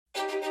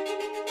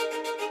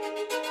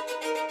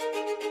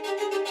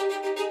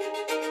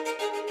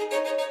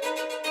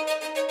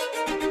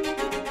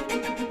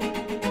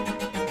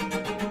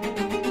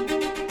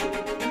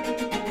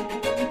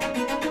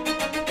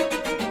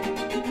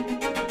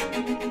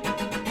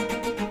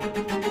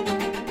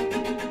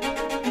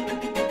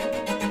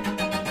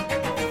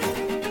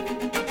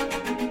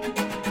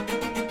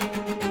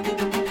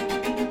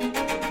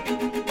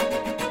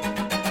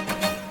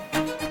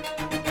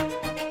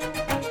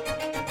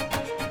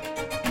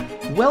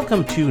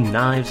Welcome to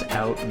Knives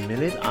Out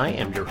Minute. I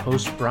am your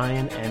host,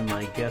 Brian, and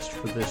my guest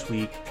for this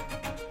week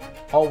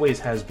always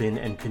has been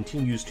and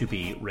continues to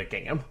be Rick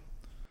Ingham.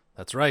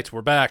 That's right,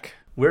 we're back.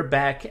 We're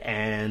back,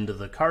 and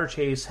the car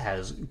chase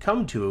has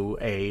come to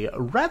a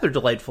rather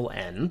delightful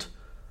end.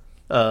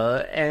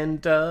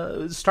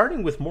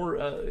 Starting with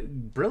more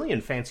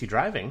brilliant fancy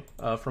driving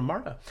from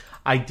Marta.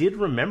 I did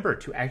remember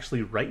to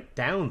actually write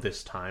down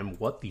this time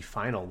what the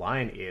final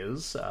line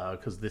is,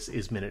 because this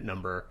is minute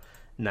number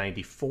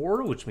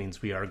 94, which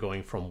means we are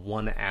going from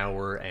 1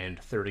 hour and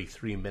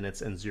 33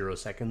 minutes and 0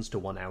 seconds to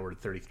 1 hour and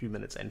 33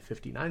 minutes and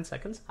 59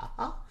 seconds.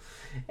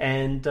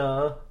 And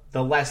the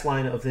last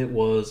line of it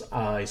was,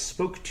 I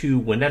spoke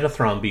to Winetta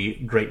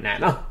Thromby, great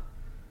Nana.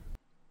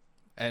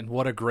 And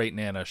what a great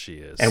Nana she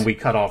is. And we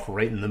cut off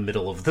right in the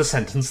middle of the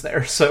sentence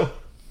there, so...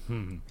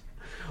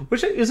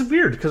 Which is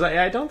weird, because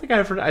I don't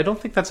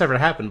think that's ever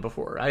happened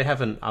before. I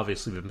haven't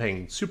obviously been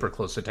paying super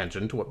close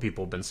attention to what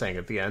people have been saying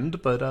at the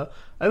end, but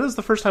this is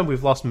the first time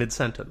we've lost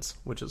mid-sentence,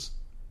 which is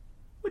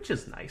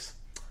nice.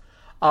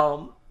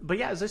 But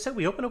yeah, as I said,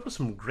 we open up with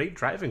some great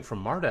driving from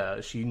Marta.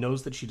 She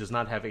knows that she does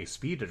not have a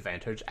speed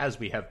advantage, as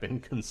we have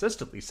been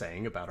consistently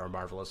saying about our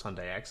marvelous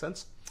Hyundai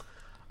accents.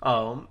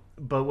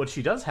 But what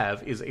she does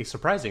have is a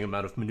surprising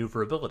amount of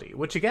maneuverability,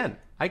 which again,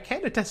 I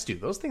can attest to.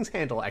 Those things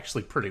handle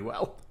actually pretty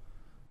well.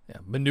 Yeah,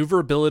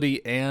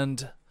 maneuverability,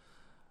 and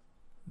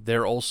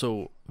they're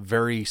also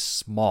very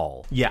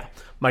small. Yeah.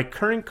 My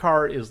current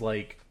car is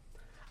like,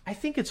 I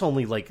think it's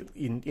only like,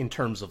 in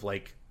terms of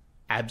like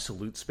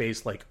absolute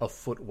space, like a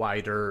foot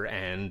wider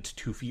and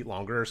 2 feet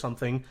longer or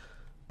something.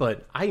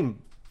 But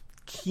I'm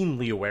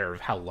keenly aware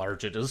of how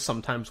large it is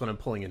sometimes when I'm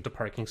pulling into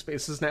parking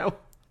spaces now.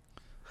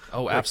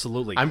 Oh,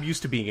 absolutely. I'm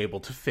used to being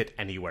able to fit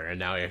anywhere, and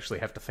now I actually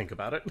have to think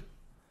about it.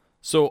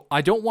 So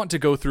I don't want to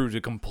go through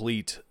the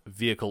complete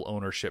vehicle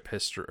ownership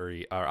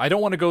history. I don't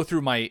want to go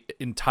through my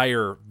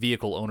entire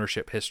vehicle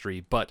ownership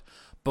history, but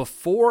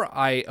before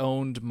I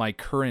owned my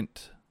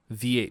current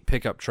V8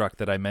 pickup truck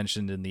that I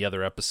mentioned in the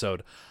other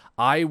episode,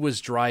 I was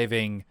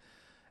driving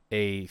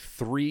a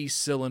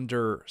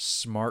 3-cylinder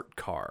smart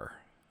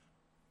car.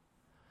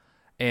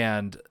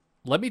 And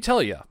let me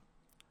tell you,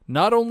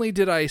 not only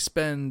did I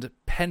spend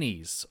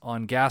pennies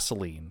on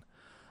gasoline,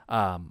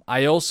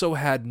 I also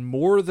had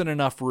more than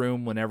enough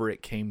room whenever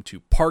it came to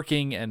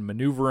parking and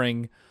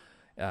maneuvering.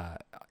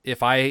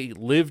 If I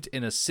lived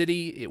in a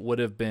city, it would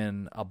have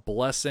been a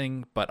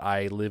blessing, but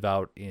I live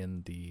out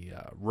in the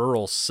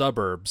rural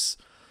suburbs,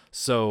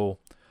 so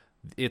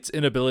its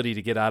inability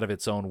to get out of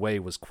its own way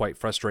was quite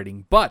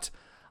frustrating. But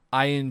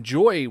I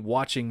enjoy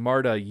watching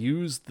Marta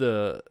use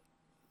the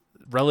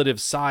relative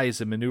size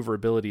and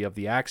maneuverability of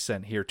the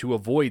accent here to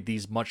avoid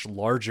these much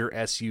larger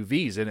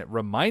SUVs, and it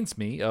reminds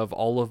me of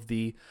all of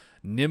the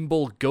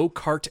nimble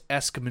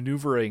go-kart-esque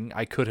maneuvering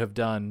I could have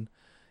done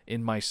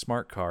in my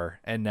smart car,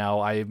 and now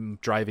I'm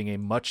driving a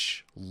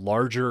much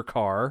larger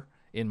car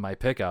in my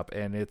pickup,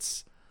 and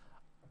it's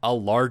a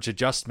large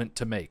adjustment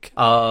to make.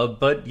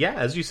 But yeah,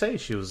 as you say,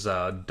 she was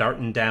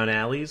darting down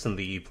alleys, and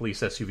the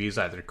police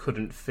SUVs either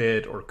couldn't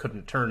fit or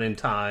couldn't turn in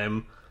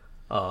time,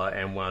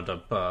 and wound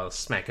up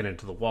smacking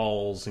into the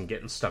walls and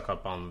getting stuck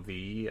up on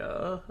the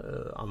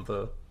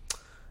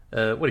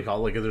what do you call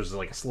it? Like, there's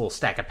like a little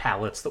stack of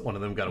pallets that one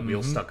of them got a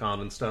wheel stuck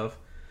on and stuff,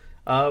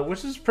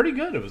 which is pretty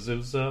good. It was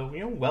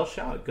well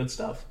shot, good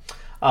stuff.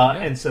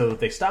 And so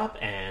they stop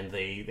and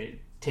they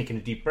taking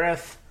a deep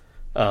breath,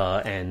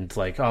 and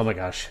like, oh my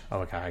god,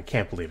 I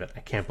can't believe it.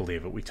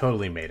 We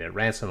totally made it.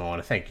 Ransom, I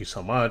want to thank you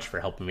so much for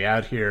helping me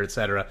out here,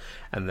 etc.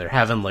 And they're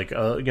having like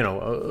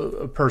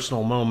a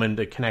personal moment,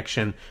 a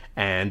connection,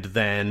 and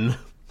then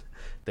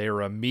they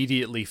are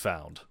immediately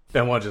found.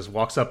 Benoit just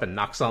walks up and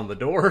knocks on the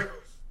door.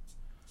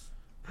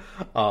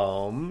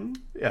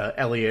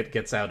 Elliot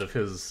gets out of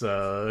his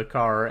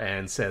car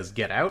and says,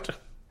 "Get out,"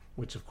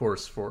 which of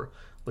course for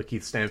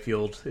Lakeith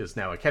Stanfield is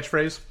now a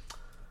catchphrase.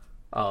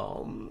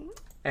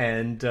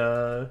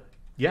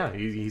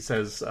 He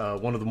says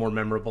one of the more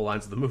memorable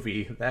lines of the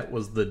movie, "That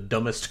was the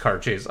dumbest car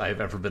chase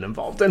I've ever been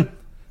involved in."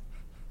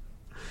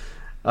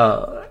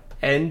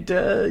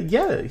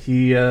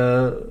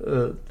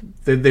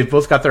 They've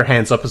both got their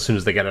hands up as soon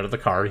as they get out of the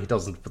car. He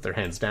doesn't put their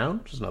hands down,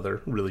 which is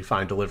another really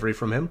fine delivery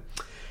from him.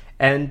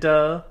 And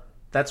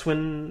that's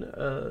when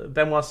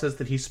Benoit says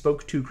that he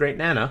spoke to Great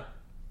Nana,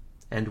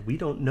 and we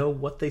don't know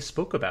what they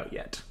spoke about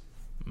yet.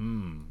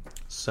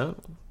 So,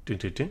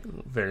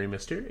 very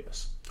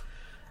mysterious.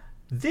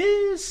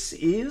 This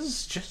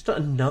is just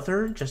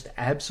another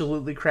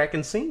absolutely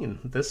cracking scene.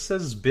 This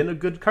has been a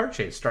good car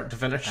chase, start to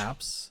finish.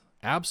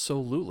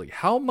 Absolutely.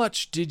 How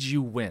much did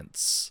you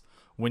wince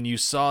when you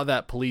saw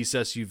that police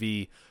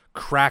SUV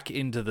crack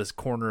into this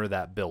corner of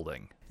that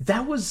building?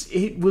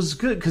 It was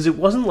good because it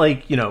wasn't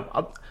like,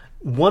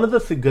 one of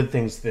the good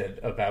things that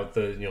about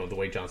the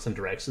way Johnson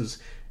directs is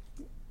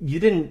you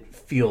didn't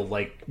feel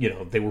like,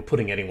 they were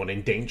putting anyone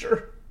in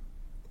danger.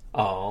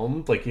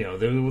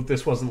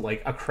 This wasn't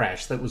like a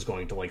crash that was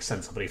going to like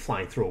send somebody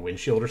flying through a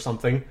windshield or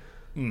something.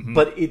 Mm-hmm.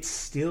 But it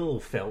still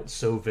felt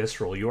so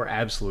visceral. You're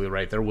absolutely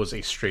right. There was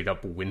a straight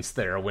up wince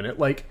there when it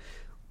like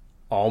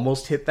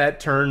almost hit that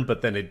turn,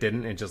 but then it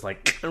didn't, and just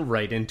like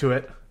right into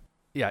it.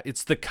 Yeah,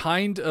 it's the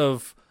kind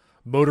of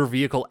motor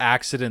vehicle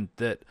accident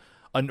that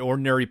an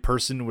ordinary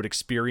person would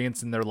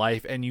experience in their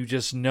life, and you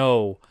just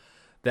know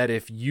that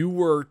if you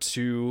were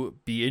to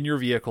be in your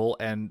vehicle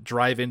and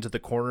drive into the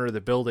corner of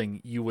the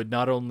building, you would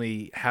not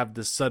only have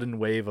this sudden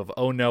wave of,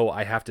 oh no,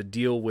 I have to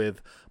deal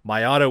with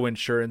my auto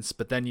insurance,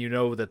 but then you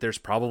know that there's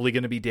probably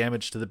going to be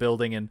damage to the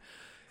building, and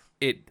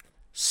it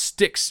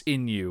sticks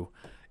in you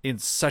in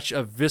such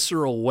a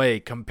visceral way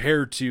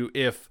compared to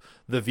if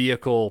the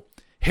vehicle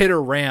hit a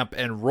ramp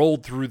and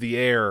rolled through the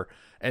air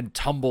and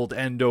tumbled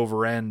end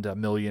over end a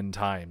million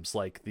times,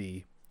 like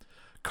the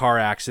car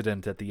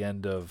accident at the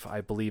end of, I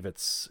believe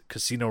it's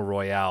Casino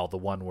Royale, the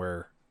one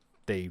where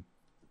they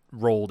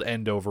rolled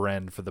end over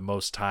end for the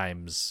most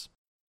times.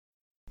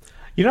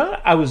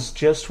 I was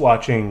just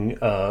watching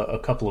a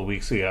couple of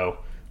weeks ago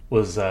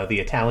was The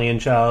Italian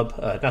Job,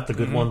 not the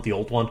good one, the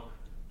old one.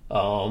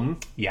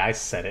 Yeah, I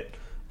said it.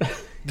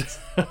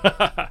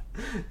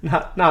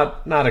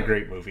 not a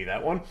great movie,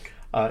 that one.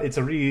 It's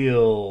a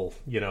real,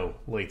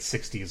 late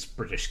 60s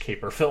British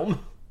caper film,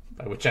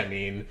 by which I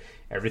mean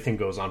everything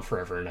goes on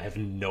forever and I have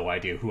no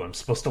idea who I'm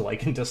supposed to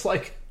like and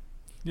dislike.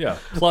 Yeah,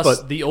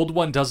 plus the old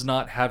one does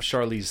not have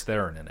Charlize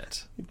Theron in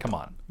it. Come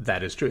on.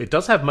 That is true. It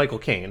does have Michael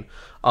Caine,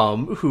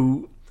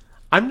 who...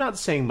 I'm not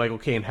saying Michael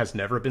Caine has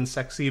never been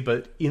sexy,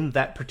 but in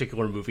that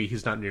particular movie,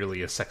 he's not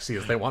nearly as sexy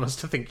as they want us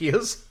to think he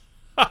is.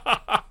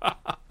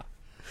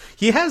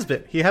 He has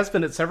been. He has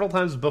been it several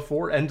times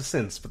before and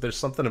since, but there's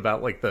something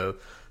about like the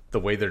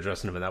way they're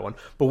dressing him in that one.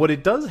 But what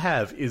it does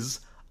have is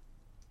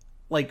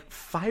like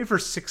 5 or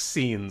 6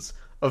 scenes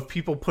of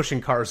people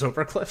pushing cars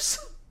over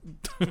cliffs.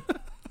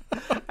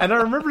 And I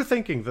remember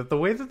thinking that the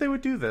way that they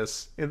would do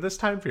this in this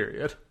time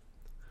period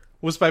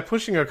was by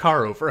pushing a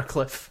car over a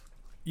cliff.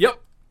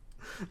 Yep.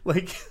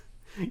 Like,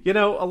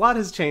 a lot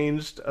has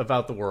changed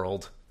about the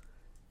world.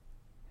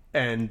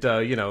 And,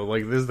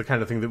 like, this is the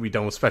kind of thing that we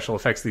done with special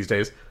effects these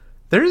days.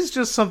 There is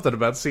just something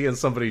about seeing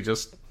somebody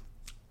just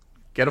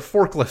get a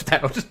forklift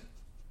out.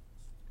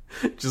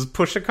 Just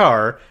push a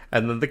car,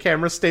 and then the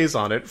camera stays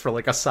on it for,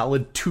 like, a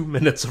solid 2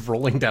 minutes of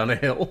rolling down a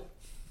hill.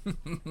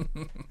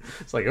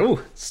 It's like, oh,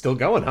 it's still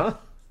going, huh?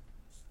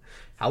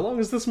 How long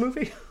is this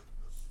movie?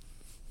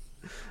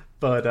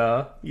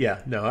 But,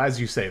 yeah, no, as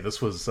you say,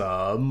 this was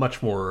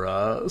much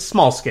more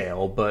small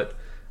scale, but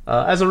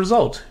as a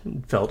result,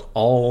 it felt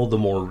all the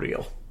more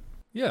real.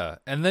 Yeah,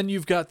 and then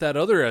you've got that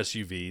other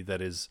SUV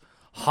that is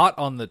hot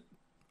on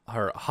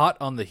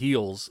the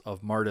heels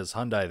of Marta's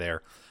Hyundai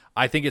there.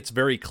 I think it's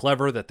very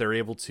clever that they're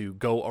able to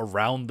go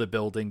around the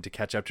building to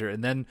catch up to her,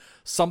 and then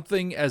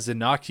something as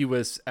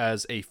innocuous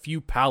as a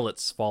few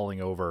pallets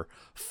falling over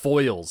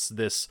foils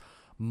this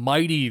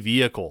mighty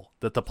vehicle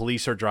that the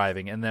police are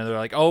driving, and then they're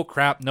like, oh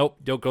crap, nope,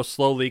 don't go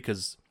slowly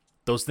because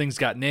those things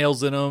got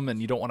nails in them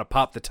and you don't want to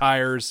pop the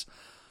tires.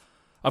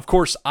 Of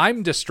course,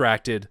 I'm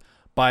distracted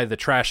by the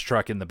trash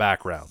truck in the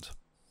background.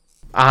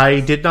 I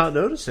did not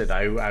notice it,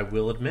 I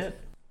will admit.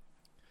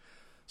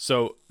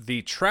 So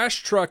the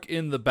trash truck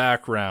in the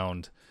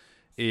background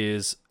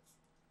is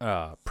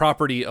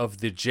property of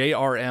the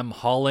JRM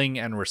Hauling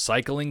and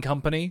Recycling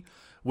Company,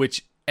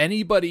 which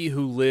anybody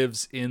who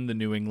lives in the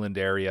New England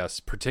area,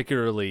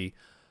 particularly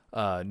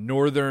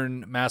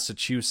northern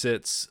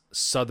Massachusetts,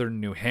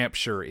 southern New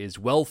Hampshire, is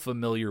well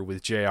familiar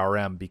with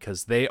JRM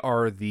because they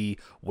are the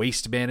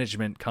waste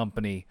management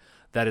company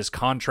that is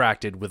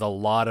contracted with a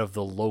lot of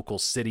the local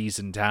cities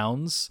and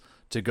towns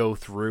to go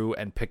through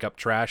and pick up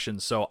trash.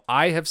 And so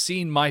I have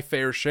seen my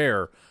fair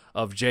share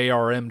of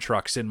JRM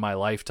trucks in my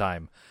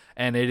lifetime,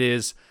 and it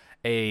is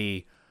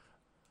a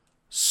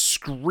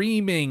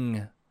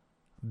screaming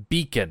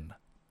beacon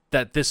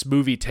that this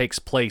movie takes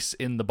place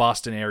in the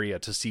Boston area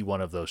to see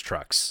one of those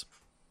trucks.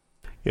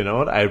 You know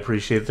what? I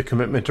appreciate the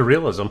commitment to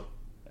realism.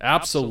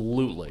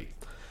 Absolutely.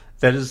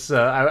 That is,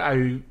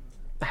 I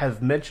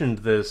have mentioned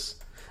this.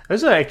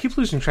 I keep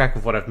losing track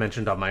of what I've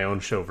mentioned on my own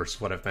show versus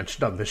what I've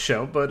mentioned on this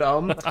show. But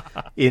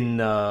in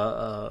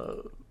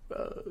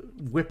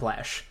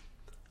Whiplash,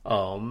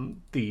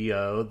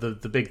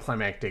 the big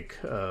climactic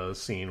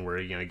scene where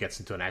he gets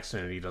into an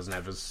accident and he doesn't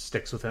have his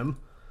sticks with him,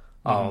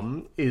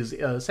 is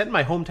set in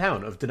my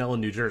hometown of Dunellen,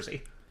 New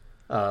Jersey,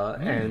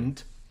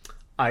 and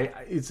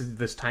it's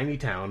this tiny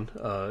town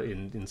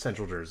in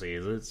central Jersey.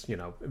 It's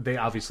they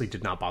obviously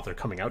did not bother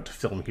coming out to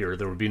film here.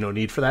 There would be no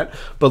need for that.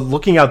 But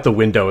looking out the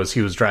window as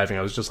he was driving,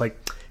 I was just like,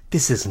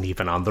 this isn't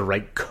even on the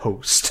right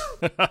coast.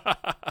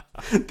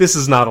 This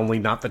is not only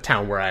not the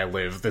town where I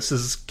live. This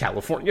is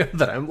California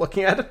that I'm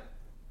looking at.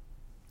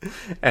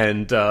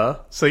 And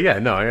so yeah,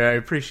 no, I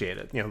appreciate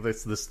it. You know,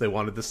 this they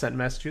wanted this set in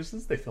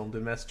Massachusetts. They filmed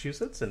in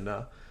Massachusetts, and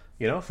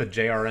you know, if a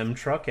JRM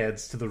truck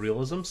adds to the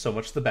realism, so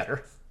much the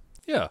better.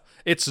 Yeah,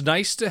 it's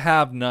nice to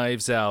have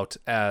Knives Out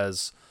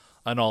as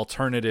an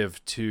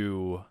alternative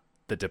to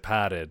The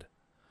Departed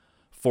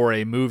for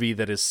a movie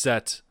that is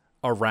set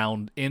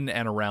in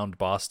and around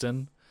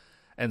Boston.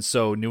 And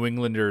so New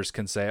Englanders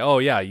can say, "Oh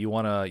yeah, you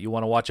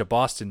wanna watch a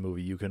Boston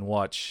movie? You can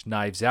watch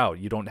Knives Out.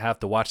 You don't have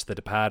to watch The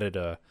Departed,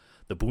 the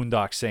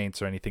Boondock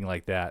Saints, or anything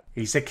like that."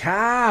 He's a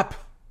cop.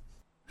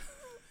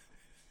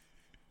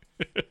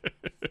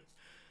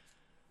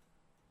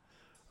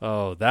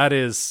 Oh, that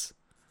is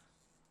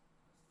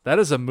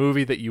a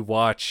movie that you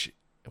watch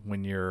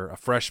when you're a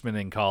freshman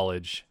in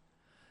college,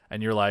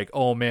 and you're like,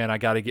 "Oh man, I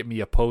got to get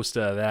me a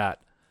poster of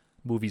that.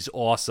 Movie's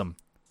awesome."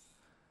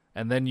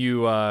 And then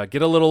you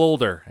get a little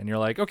older, and you're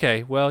like,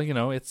 "Okay, well, you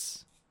know,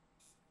 it's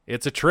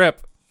a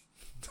trip."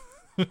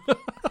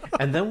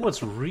 And then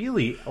what's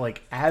really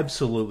like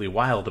absolutely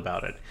wild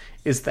about it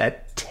is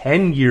that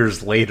 10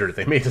 years later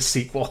they made a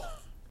sequel.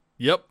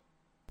 Yep.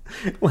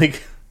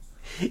 Like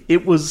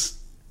it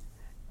was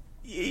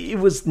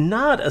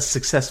not a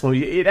successful.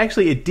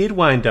 It did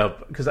wind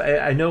up, because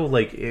I know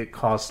like it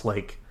cost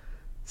like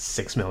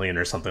 $6 million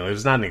or something. It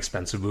was not an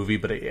expensive movie,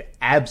 but it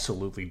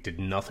absolutely did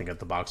nothing at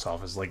the box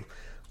office. Like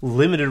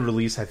limited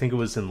release, I think it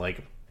was in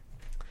like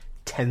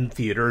 10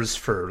 theaters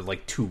for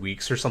like 2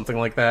 weeks or something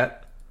like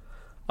that.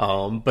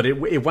 But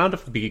it wound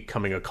up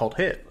becoming a cult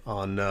hit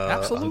on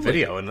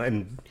video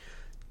and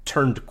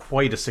turned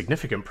quite a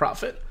significant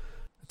profit.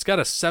 It's got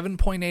a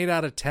 7.8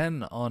 out of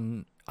 10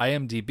 on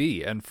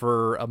IMDb, and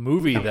for a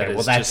movie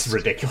that's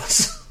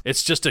ridiculous.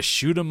 It's just a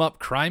shoot 'em up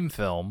crime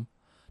film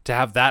to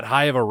have that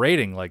high of a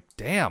rating. Like,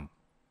 damn.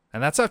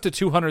 And that's after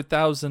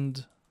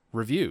 200,000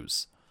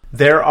 reviews.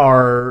 There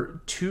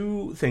are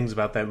two things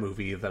about that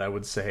movie that I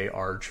would say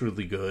are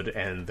truly good,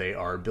 and they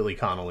are Billy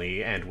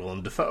Connolly and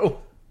Willem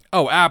Dafoe.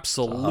 Oh,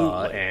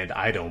 absolutely. And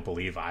I don't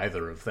believe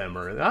either of them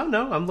are. Oh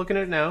no, I'm looking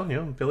at it now. You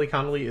know, Billy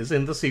Connolly is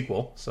in the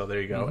sequel, so there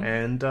you go. Mm-hmm.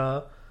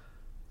 And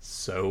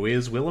so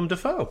is Willem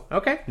Dafoe.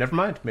 Okay, never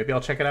mind. Maybe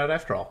I'll check it out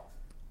after all.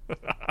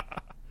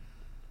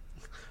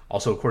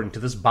 Also, according to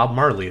this, Bob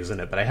Marley is in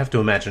it, but I have to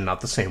imagine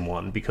not the same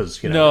one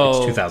because, you know,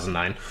 it's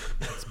 2009.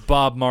 It's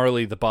Bob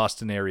Marley, the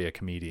Boston area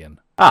comedian.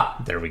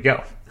 Ah, there we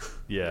go.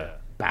 Yeah.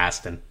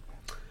 Boston.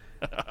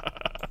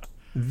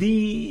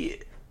 The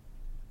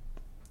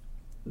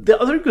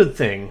other good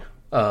thing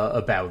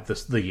about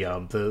this,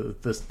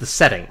 the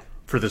setting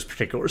for this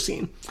particular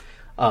scene,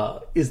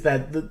 is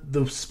that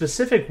the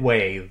specific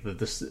way that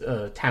this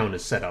town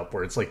is set up,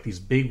 where it's like these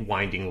big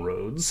winding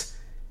roads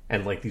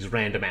and like these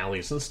random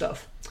alleys and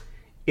stuff,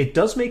 it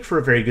does make for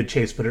a very good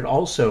chase, but it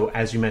also,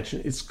 as you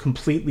mentioned, it's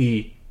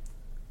completely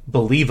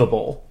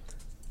believable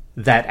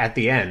that at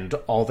the end,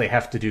 all they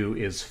have to do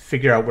is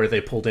figure out where they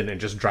pulled in and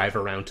just drive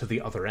around to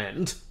the other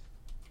end.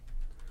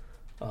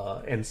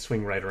 And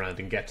swing right around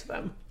and get to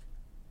them.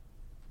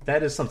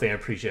 That is something I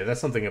appreciate.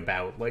 That's something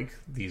about like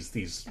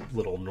these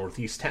little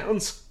northeast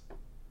towns. Oh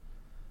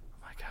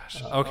my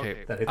gosh.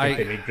 Okay. That I think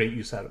they made great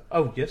use out of.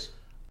 Oh, yes?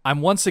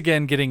 I'm once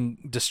again getting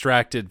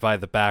distracted by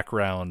the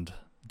background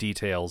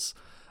details.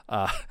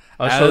 I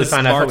was totally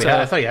fine.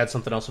 I thought you had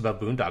something else about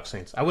Boondock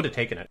Saints. I would have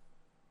taken it.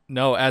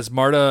 No, as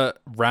Marta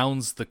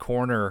rounds the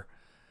corner,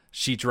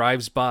 she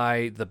drives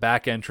by the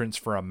back entrance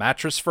for a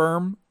mattress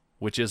firm,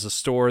 which is a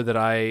store that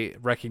I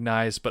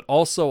recognize, but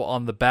also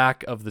on the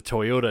back of the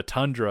Toyota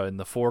Tundra in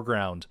the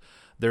foreground,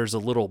 there's a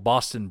little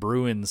Boston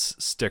Bruins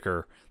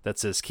sticker that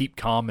says "Keep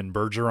Calm and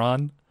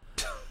Bergeron,"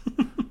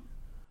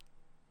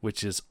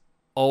 which is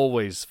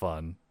always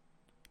fun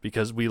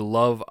because we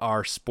love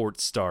our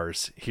sports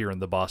stars here in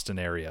the Boston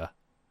area.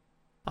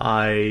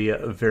 I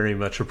very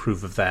much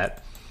approve of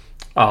that.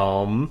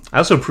 I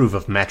also approve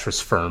of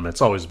Mattress Firm.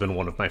 It's always been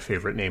one of my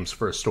favorite names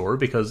for a store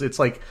because it's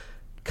like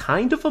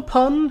kind of a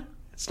pun.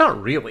 It's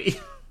not really.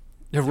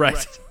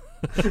 Right.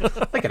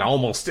 Like it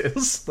almost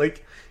is.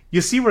 Like,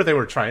 you see where they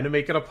were trying to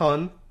make it a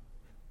pun?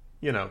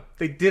 You know,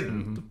 they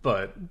didn't,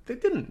 but they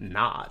didn't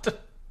not.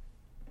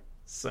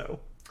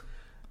 So,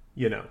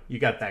 you know, you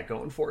got that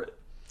going for it.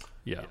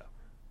 Yeah.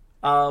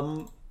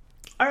 All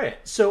right,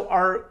 so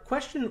our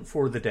question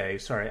for the day.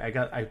 Sorry,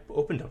 I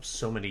opened up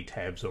so many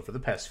tabs over the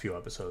past few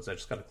episodes. I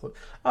just got to click.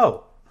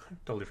 Oh,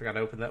 totally forgot to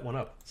open that one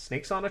up.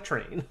 Snakes on a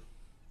Train.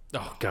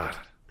 Oh God.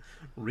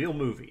 Real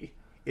movie.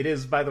 It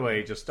is, by the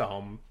way, just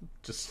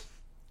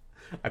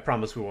I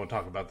promise we won't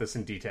talk about this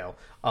in detail.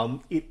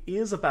 It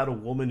is about a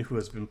woman who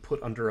has been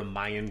put under a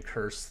Mayan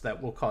curse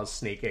that will cause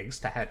snake eggs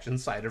to hatch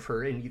inside of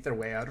her and eat their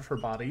way out of her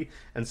body.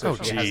 And so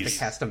she has to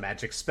cast a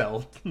magic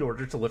spell in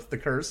order to lift the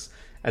curse.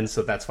 And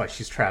so that's why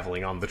she's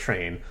traveling on the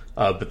train.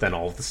 But then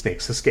all of the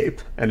snakes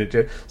escape.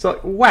 And so,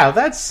 like,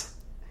 wow,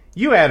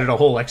 you added a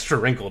whole extra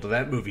wrinkle to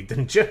that movie,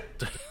 didn't you?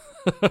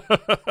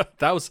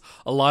 That was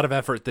a lot of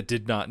effort that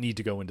did not need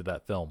to go into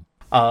that film.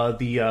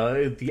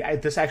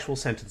 This actual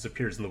sentence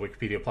appears in the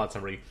Wikipedia plot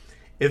summary.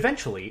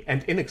 Eventually,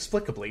 and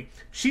inexplicably,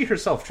 she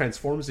herself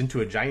transforms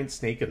into a giant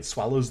snake and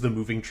swallows the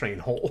moving train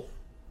whole.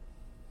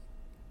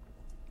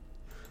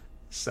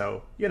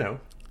 So,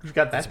 you've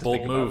got that to bold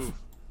think move.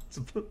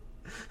 About.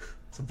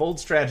 It's a bold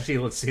strategy.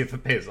 Let's see if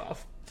it pays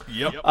off.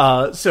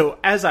 Yep. So,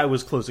 as I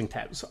was closing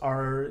tabs,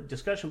 our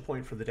discussion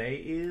point for the day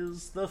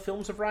is the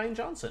films of Rian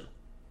Johnson.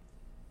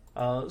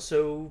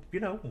 So,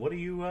 what do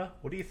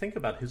you think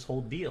about his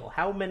whole deal?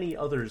 How many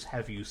others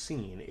have you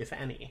seen, if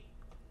any?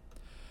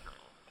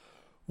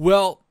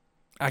 Well,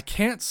 I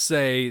can't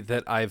say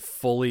that I've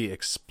fully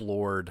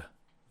explored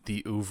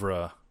the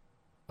oeuvre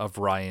of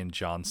Rian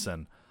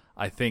Johnson.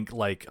 I think,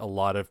 like a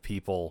lot of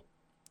people,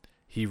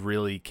 he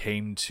really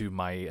came to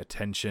my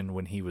attention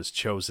when he was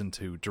chosen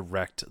to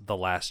direct The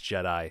Last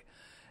Jedi.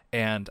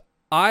 And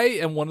I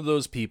am one of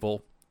those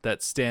people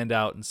that stand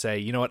out and say,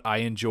 you know what, I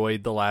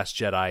enjoyed The Last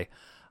Jedi.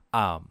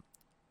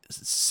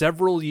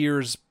 Several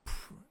years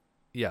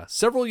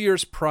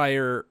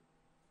prior,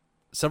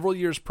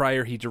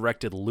 he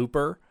directed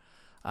Looper.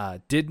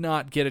 Did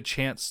not get a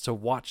chance to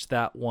watch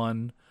that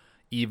one,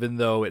 even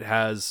though it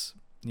has,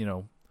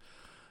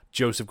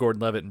 Joseph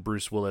Gordon-Levitt and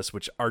Bruce Willis,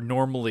 which are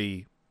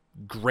normally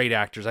great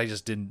actors. I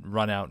just didn't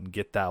run out and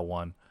get that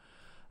one.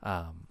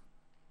 And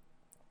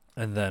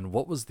then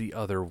what was the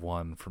other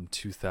one from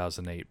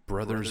 2008?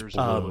 Brothers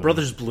Bloom.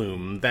 Brothers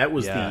Bloom. That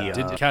was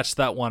didn't catch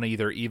that one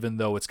either, even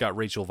though it's got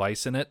Rachel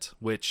Weisz in it,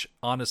 which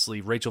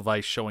honestly, Rachel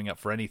Weisz showing up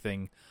for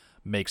anything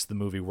makes the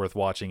movie worth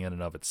watching in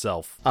and of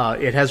itself.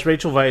 It has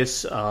Rachel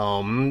Weisz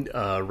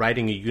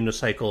riding a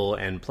unicycle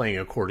and playing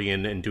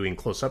accordion and doing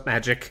close-up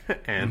magic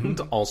and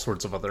all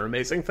sorts of other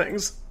amazing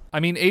things. I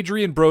mean,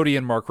 Adrian Brody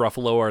and Mark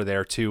Ruffalo are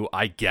there too,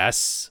 I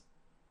guess,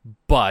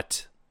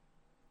 but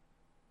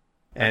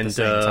at the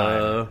same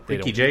time,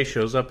 Ricky Jay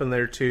shows up in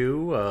there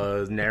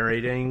too,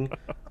 narrating.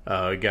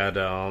 Got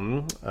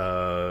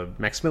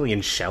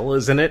Maximilian Schell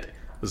is in it.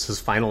 This is his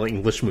final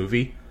English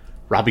movie.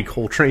 Robbie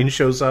Coltrane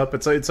shows up.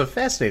 It's a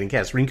fascinating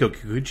cast. Rinko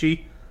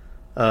Kikuchi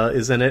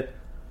is in it,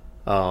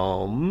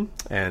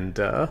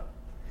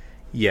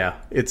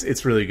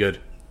 it's really good.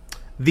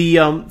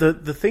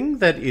 The thing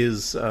that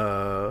is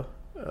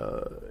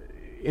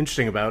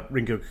interesting about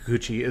Rinko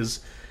Kikuchi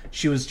is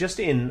she was just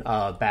in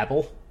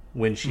Babel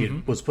when she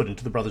was put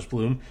into the Brothers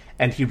Bloom,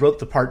 and he wrote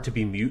the part to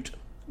be mute,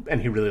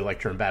 and he really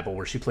liked her in Babel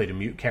where she played a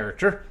mute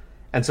character,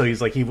 and so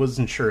he's like he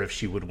wasn't sure if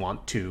she would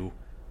want to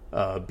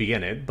be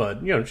in it,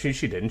 but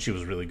she did, and she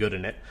was really good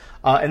in it.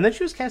 And then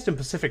she was cast in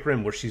Pacific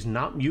Rim, where she's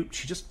not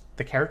mute;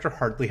 the character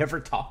hardly ever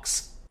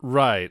talks.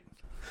 Right.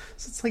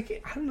 So it's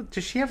like, I don't know,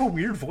 does she have a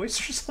weird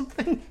voice or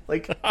something?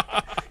 Like,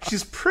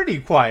 she's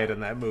pretty quiet in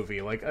that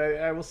movie. Like,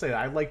 I will say,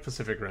 I like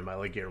Pacific Rim, I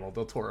like Guillermo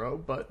del Toro,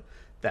 but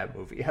that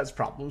movie has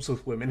problems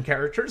with women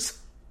characters.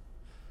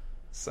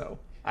 So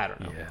I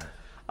don't know. Yeah.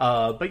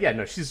 But yeah,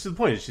 no, the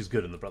point is she's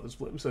good in the Brothers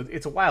Bloom. So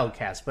it's a wild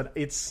cast, but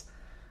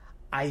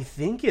I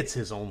think it's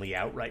his only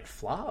outright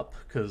flop,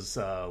 because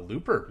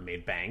Looper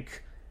made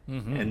bank,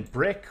 and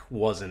Brick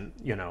wasn't,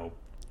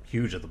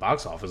 huge at the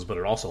box office, but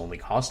it also only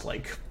cost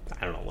like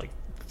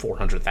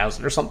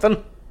 $400,000 or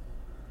something.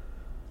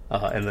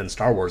 And then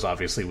Star Wars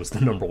obviously was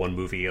the number one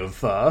movie of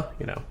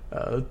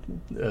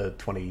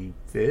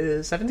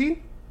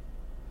 2017,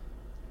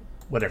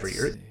 whatever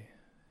year.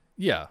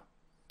 Yeah,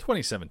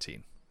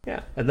 2017.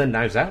 Yeah, and then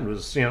Knives Out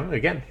was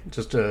again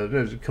just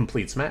a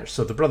complete smash.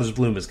 So the Brothers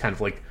Bloom is kind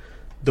of like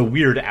the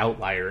weird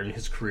outlier in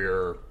his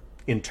career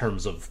in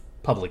terms of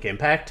public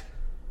impact,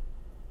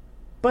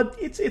 but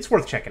it's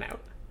worth checking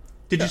out.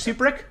 Did you see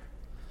Brick?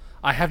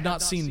 I have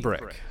not seen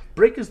Brick.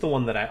 Brick is the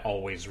one that I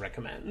always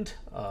recommend.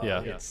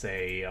 It's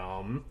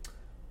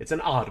it's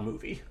an odd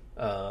movie,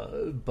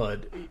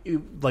 but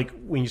like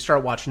when you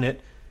start watching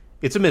it,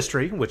 it's a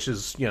mystery, which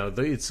is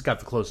it's got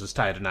the closest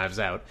tie to Knives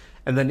Out.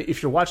 And then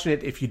if you're watching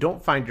it, if you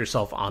don't find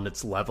yourself on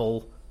its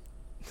level,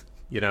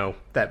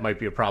 that might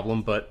be a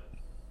problem. But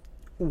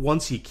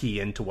once you key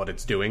into what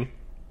it's doing,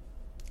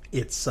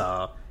 it's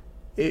a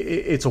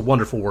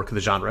wonderful work of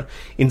the genre.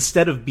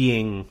 Instead of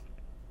being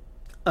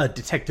a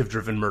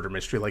detective-driven murder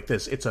mystery like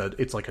this,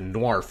 it's like a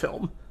noir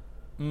film,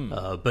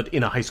 but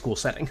in a high school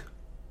setting.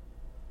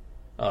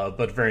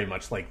 But very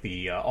much like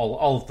the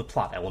all of the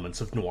plot elements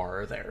of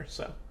noir are there.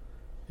 So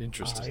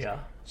interesting.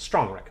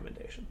 Strong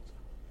recommendation.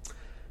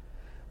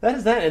 That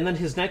is that, and then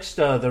his next,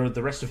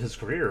 the rest of his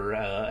career,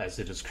 as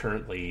it is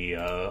currently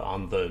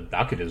on the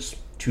docket, is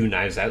 2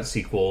 Knives Out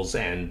sequels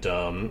and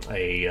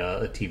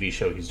a TV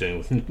show he's doing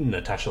with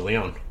Natasha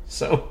Lyonne.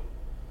 So,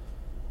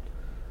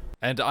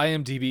 and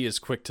IMDb is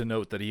quick to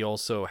note that he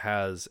also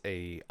has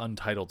a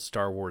untitled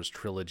Star Wars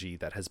trilogy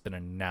that has been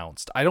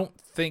announced. I don't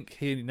think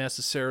he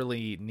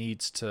necessarily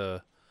needs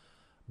to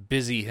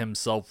busy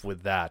himself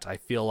with that. I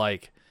feel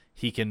like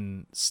he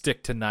can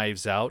stick to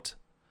Knives Out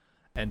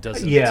and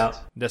doesn't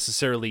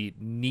necessarily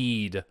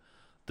need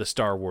the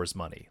Star Wars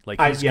money.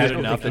 Like, he's good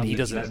enough that he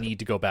doesn't need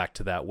to go back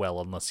to that well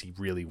unless he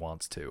really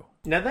wants to.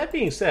 Now, that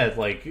being said,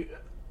 like,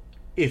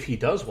 if he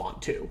does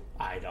want to,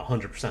 I'd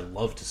 100%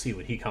 love to see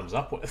what he comes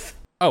up with.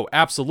 Oh,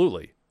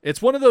 absolutely.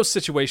 It's one of those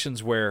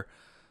situations where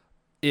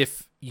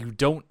if you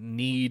don't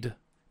need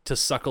to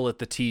suckle at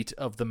the teat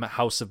of the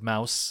House of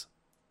Mouse,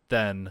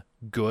 then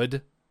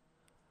good.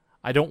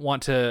 I don't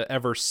want to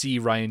ever see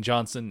Rian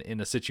Johnson in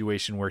a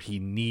situation where he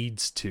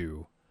needs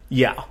to,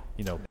 Yeah.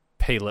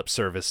 pay lip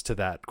service to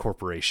that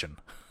corporation.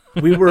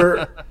 We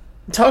were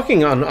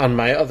talking on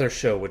my other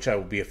show, which I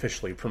will be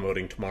officially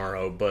promoting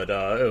tomorrow,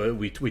 but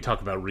we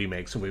talk about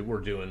remakes, and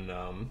we're doing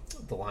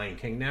The Lion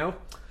King now,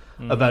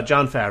 about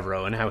Jon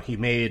Favreau and how he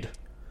made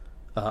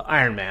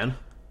Iron Man,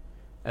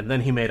 and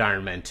then he made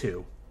Iron Man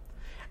 2.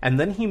 And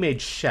then he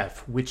made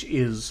Chef, which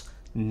is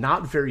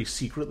not very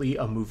secretly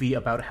a movie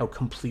about how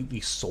completely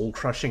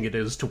soul-crushing it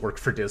is to work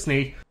for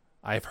Disney.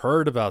 I've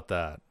heard about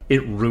that.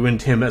 It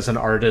ruined him as an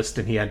artist,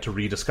 and he had to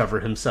rediscover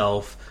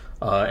himself,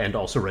 and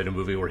also write a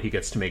movie where he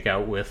gets to make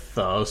out with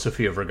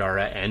Sofia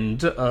Vergara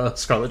and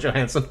Scarlett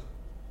Johansson.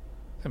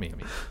 I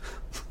mean,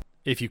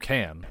 if you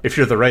can. If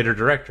you're the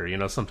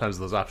writer-director, sometimes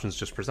those options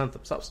just present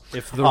themselves.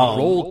 If the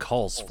role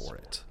calls for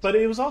it. But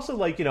it was also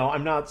like,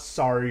 I'm not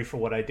sorry for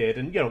what I did.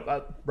 And,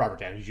 Robert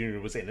Downey Jr.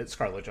 was in it.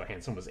 Scarlett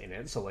Johansson was in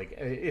it. So, like,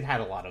 it had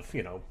a lot of,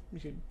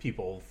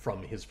 people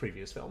from his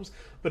previous films.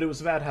 But it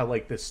was about how,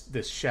 like,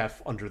 this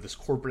chef under this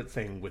corporate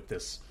thing with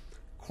this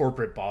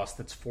corporate boss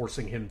that's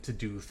forcing him to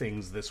do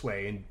things this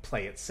way and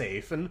play it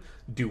safe and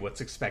do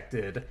what's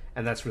expected.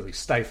 And that's really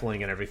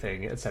stifling and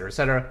everything, et cetera, et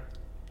cetera.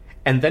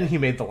 And then he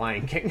made The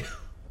Lion King.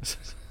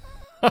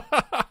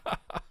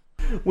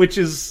 Which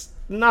is,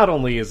 not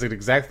only is it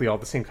exactly all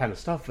the same kind of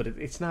stuff, but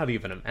it's not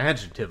even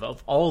imaginative.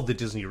 Of all the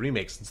Disney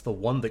remakes, it's the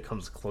one that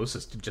comes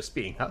closest to just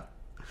being a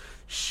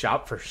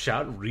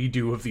shot-for-shot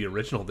redo of the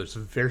original. There's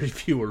very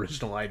few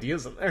original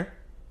ideas in there.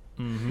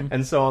 Mm-hmm.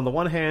 And so on the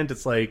one hand,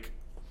 it's like,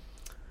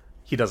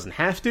 he doesn't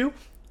have to,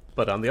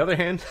 but on the other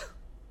hand,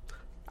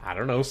 I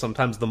don't know,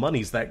 sometimes the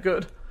money's that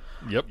good.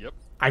 Yep.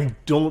 I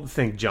don't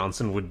think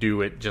Johnson would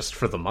do it just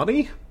for the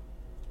money.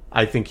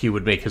 I think he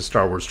would make his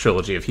Star Wars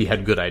trilogy if he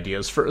had good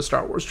ideas for a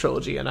Star Wars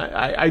trilogy, and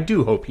I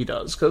do hope he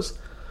does, because,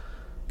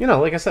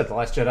 like I said, The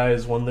Last Jedi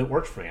is one that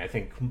worked for me. I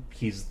think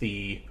he's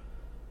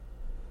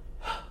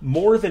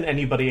more than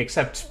anybody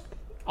except,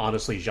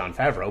 honestly, Jon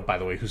Favreau, by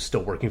the way, who's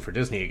still working for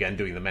Disney again,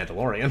 doing The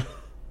Mandalorian.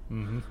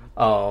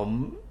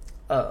 Mm-hmm.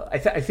 I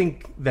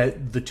think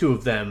that the two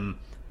of them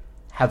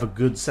have a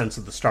good sense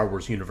of the Star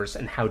Wars universe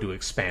and how to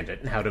expand it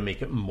and how to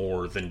make it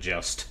more than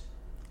just,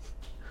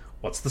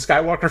 what's the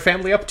Skywalker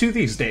family up to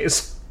these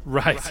days?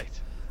 Right.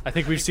 I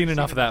think we've seen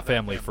enough of that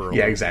family for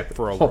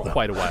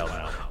quite a while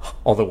now.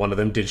 Although one of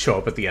them did show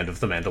up at the end of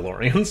The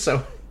Mandalorian,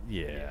 so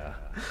yeah,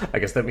 I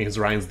guess that means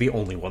Ryan's the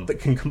only one that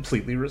can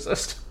completely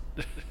resist.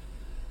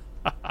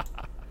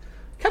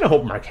 Kind of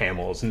hope Mark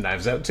Hamill is in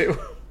Knives Out too.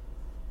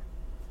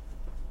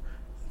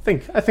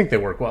 I think they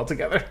work well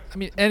together. I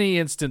mean, any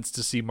instance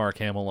to see Mark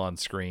Hamill on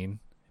screen,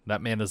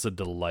 that man is a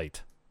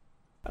delight.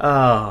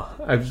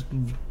 I've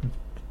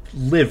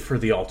lived for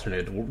the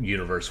alternate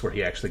universe where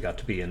he actually got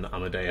to be in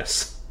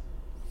Amadeus.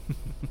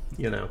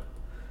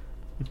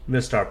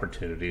 Missed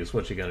opportunities.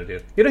 What you gonna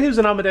do? He was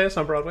in Amadeus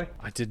on Broadway?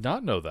 I did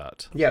not know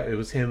that. Yeah, it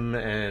was him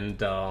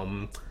and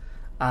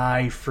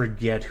I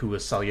forget who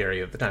was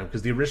Salieri at the time,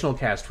 because the original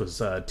cast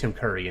was Tim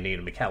Curry and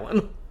Ian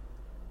McKellen.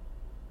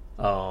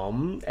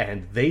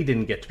 And they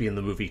didn't get to be in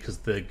the movie because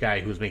the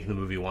guy who was making the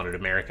movie wanted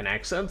American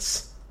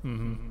accents.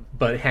 Mm-hmm.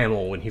 But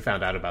Hamill, when he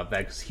found out about that,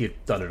 because he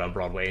had done it on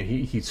Broadway, and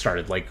he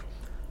started, like,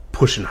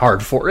 pushing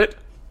hard for it,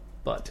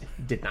 but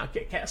did not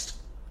get cast.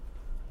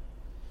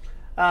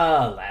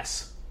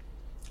 Alas.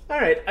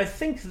 Alright, I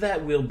think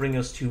that will bring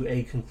us to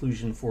a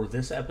conclusion for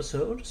this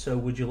episode, so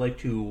would you like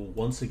to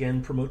once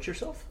again promote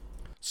yourself?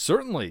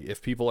 Certainly.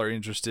 If people are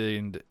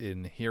interested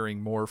in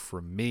hearing more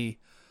from me,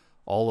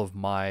 all of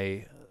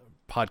my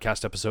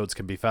podcast episodes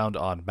can be found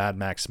on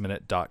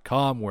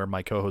madmaxminute.com, where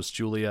my co-host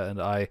Julia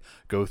and I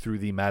go through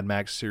the Mad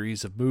Max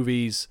series of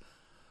movies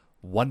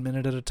 1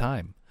 minute at a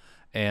time.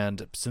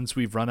 And since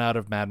we've run out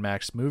of Mad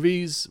Max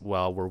movies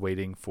while we're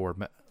waiting for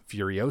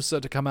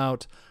Furiosa to come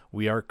out,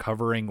 we are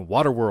covering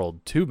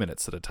Waterworld 2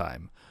 minutes at a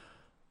time.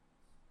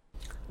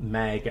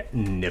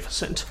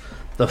 Magnificent.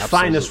 The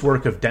finest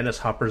work of Dennis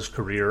Hopper's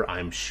career,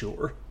 I'm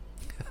sure.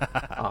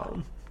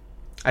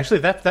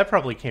 Actually, that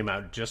probably came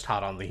out just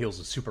hot on the heels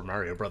of Super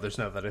Mario Brothers,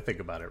 now that I think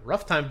about it.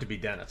 Rough time to be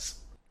Dennis.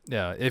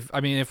 Yeah,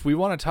 if we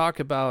want to talk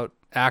about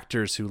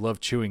actors who love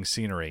chewing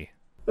scenery,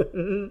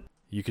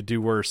 you could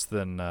do worse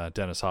than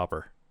Dennis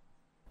Hopper.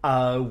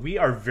 We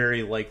are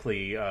very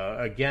likely,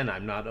 again,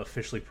 I'm not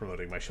officially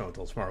promoting my show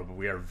until tomorrow, but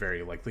we are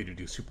very likely to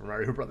do Super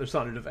Mario Brothers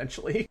on it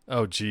eventually.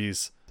 Oh,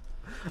 geez.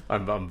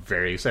 I'm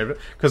very excited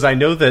because I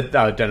know that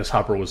Dennis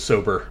Hopper was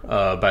sober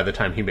by the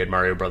time he made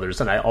Mario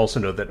Brothers, and I also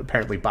know that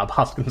apparently Bob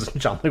Hoskins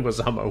and John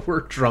Leguizamo were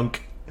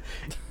drunk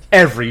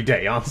every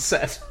day on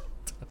set.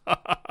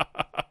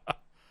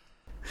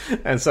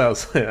 And so I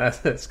was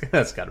like,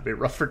 that's got to be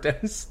rough for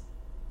Dennis.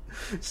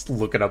 Just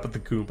looking up at the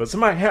Goombas.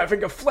 Am I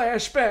having a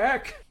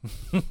flashback?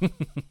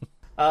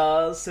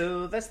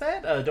 So that's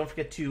that. Don't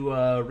forget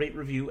to rate,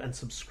 review, and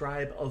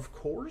subscribe, of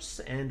course.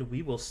 And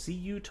we will see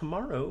you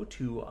tomorrow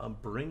to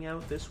bring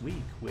out this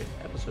week with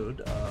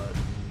episode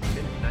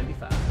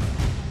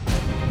 95.